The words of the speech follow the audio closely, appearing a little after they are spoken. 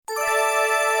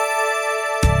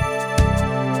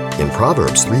In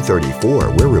Proverbs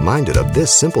 3:34, we're reminded of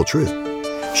this simple truth.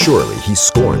 Surely he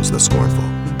scorns the scornful,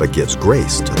 but gives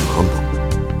grace to the humble.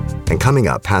 And coming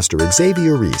up, Pastor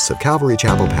Xavier Reese of Calvary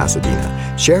Chapel,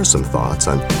 Pasadena, shares some thoughts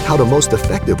on how to most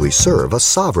effectively serve a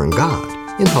sovereign God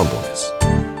in humbleness.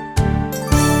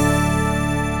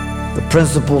 The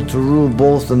principle to rule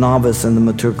both the novice and the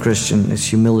mature Christian is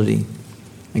humility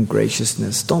and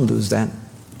graciousness. Don't lose that.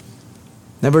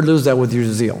 Never lose that with your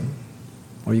zeal,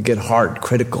 or you get hard,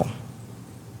 critical.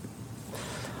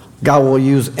 God will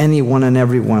use anyone and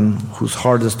everyone whose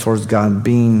heart is towards God,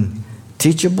 being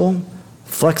teachable,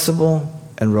 flexible,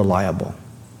 and reliable.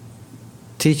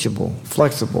 Teachable,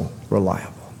 flexible,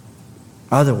 reliable.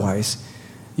 Otherwise,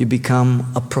 you become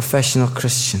a professional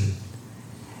Christian.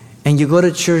 And you go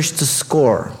to church to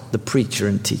score the preacher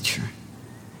and teacher.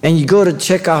 And you go to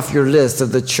check off your list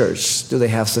of the church. Do they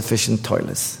have sufficient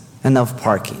toilets? Enough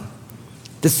parking?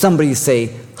 Did somebody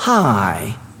say,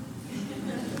 hi?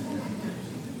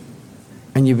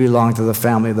 And you belong to the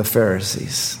family of the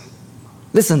Pharisees.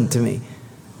 Listen to me.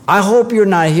 I hope you're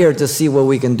not here to see what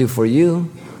we can do for you.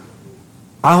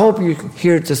 I hope you're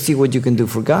here to see what you can do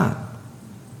for God.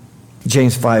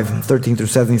 James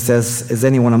 5:13-17 says, is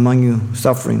anyone among you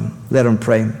suffering? Let him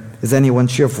pray. Is anyone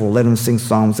cheerful? Let him sing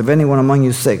psalms. If anyone among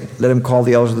you is sick, let him call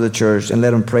the elders of the church and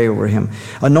let him pray over him,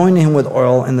 anointing him with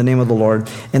oil in the name of the Lord.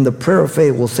 And the prayer of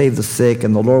faith will save the sick,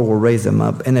 and the Lord will raise him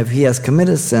up. And if he has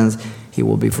committed sins, he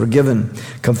will be forgiven.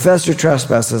 Confess your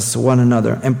trespasses to one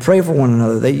another and pray for one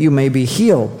another that you may be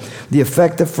healed. The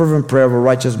effective, fervent prayer of a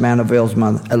righteous man avails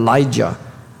much. Elijah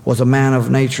was a man of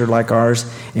nature like ours,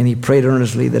 and he prayed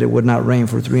earnestly that it would not rain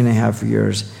for 3.5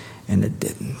 years, and it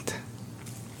didn't.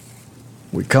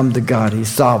 We come to God. He's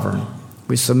sovereign.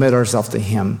 We submit ourselves to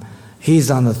him.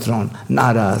 He's on the throne,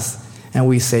 not us. And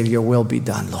we say, your will be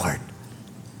done, Lord.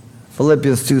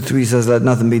 Philippians 2:3 says, let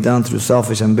nothing be done through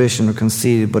selfish ambition or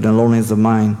conceit, but in lowliness of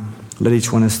mind, let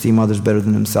each one esteem others better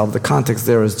than himself. The context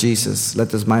there is Jesus.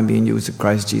 Let this mind be in you as in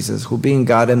Christ Jesus, who being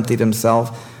God emptied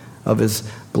himself of his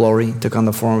glory, took on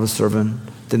the form of a servant,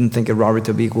 didn't think it robbery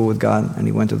to be equal with God, and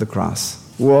he went to the cross.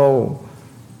 Whoa.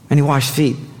 And he washed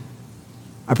feet.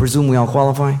 I presume we all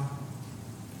qualify?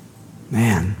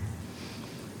 Man.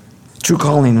 True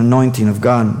calling and anointing of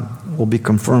God will be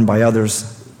confirmed by others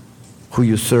who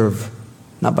you serve,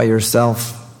 not by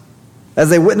yourself. As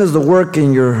they witness the work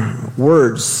in your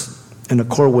words in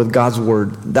accord with God's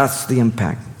word, that's the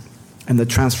impact and the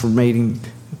transformating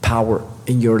power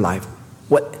in your life.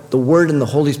 What the word and the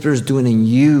Holy Spirit is doing in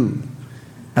you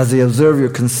as they observe your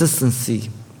consistency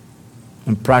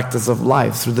and practice of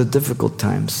life through the difficult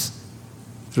times,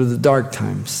 through the dark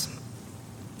times.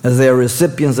 As they are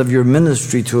recipients of your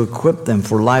ministry to equip them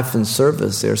for life and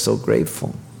service, they are so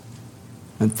grateful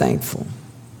and thankful.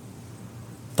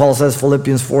 Paul says,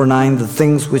 Philippians 4:9, the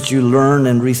things which you learned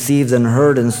and received and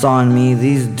heard and saw in me,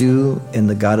 these do, and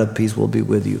the God of peace will be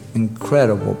with you.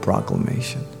 Incredible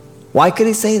proclamation. Why could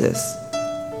he say this?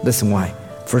 Listen why.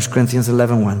 1 Corinthians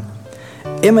 11:1.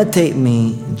 Imitate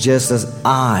me just as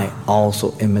I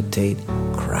also imitate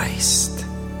Christ.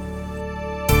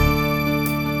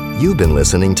 You've been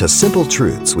listening to Simple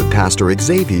Truths with Pastor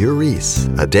Xavier Reese,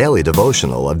 a daily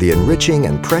devotional of the enriching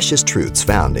and precious truths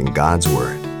found in God's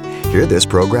Word. Hear this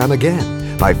program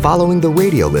again by following the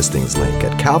radio listings link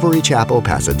at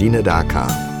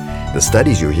calvarychapelpasadena.com. The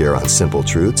studies you hear on Simple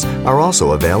Truths are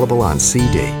also available on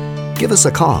CD. Give us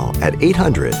a call at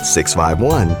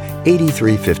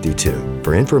 800-651-8352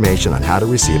 for information on how to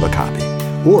receive a copy.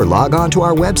 Or log on to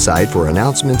our website for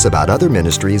announcements about other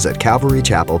ministries at Calvary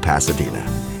Chapel, Pasadena.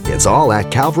 It's all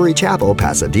at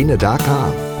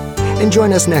calvarychapelpasadena.com. And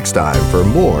join us next time for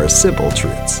more Simple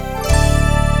Truths.